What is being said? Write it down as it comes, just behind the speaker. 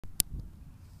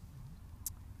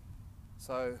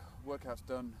So workout's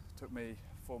done, took me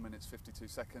 4 minutes 52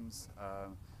 seconds,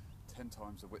 10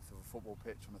 times the width of a football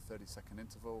pitch on a 30-second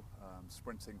interval,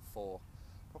 sprinting for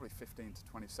probably 15 to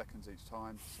 20 seconds each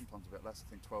time, sometimes a bit less. I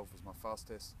think 12 was my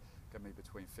fastest, gave me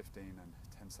between 15 and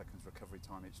 10 seconds recovery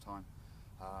time each time.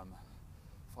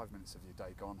 5 minutes of your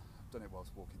day gone. I've done it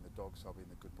whilst walking the dog, so I'll be in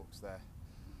the good books there.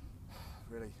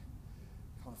 Really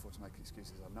can't afford to make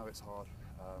excuses. I know it's hard.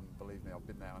 Believe me, I've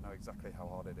been there. I know exactly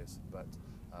how hard it is. But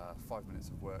 5 minutes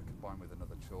of work combined with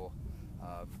another chore,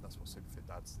 that's what Superfit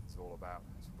Dads is all about.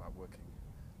 It's about working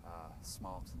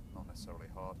smart, not necessarily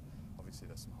hard. Obviously,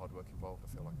 there's some hard work involved. I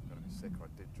feel like I'm going to be sick, or I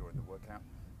did during the workout.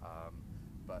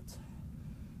 But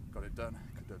got it done.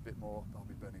 Could do a bit more. I'll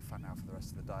be burning fat now for the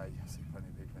rest of the day. I see plenty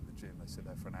of people in the gym. They sit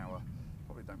there for an hour.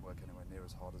 Probably don't work anywhere near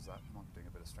as hard as that. Might be doing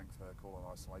a bit of strength work, all on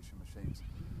isolation machines.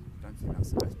 I don't think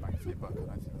that's the best bang for your buck. I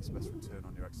don't think that's the best return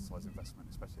on your exercise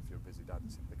investment, especially if you're a busy dad and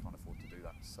simply can't afford to do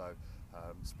that. So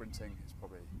sprinting is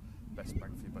probably best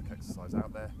bang for your buck exercise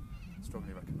out there.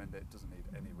 Strongly recommend it. Doesn't need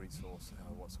any resource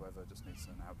whatsoever. Just needs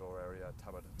an outdoor area,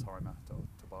 Tabata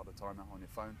timer on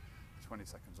your phone. 20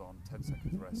 seconds on, 10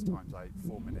 seconds rest, times 8,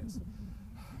 4 minutes.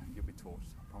 You'll be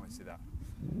torched. I promise you that.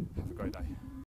 Have a great day.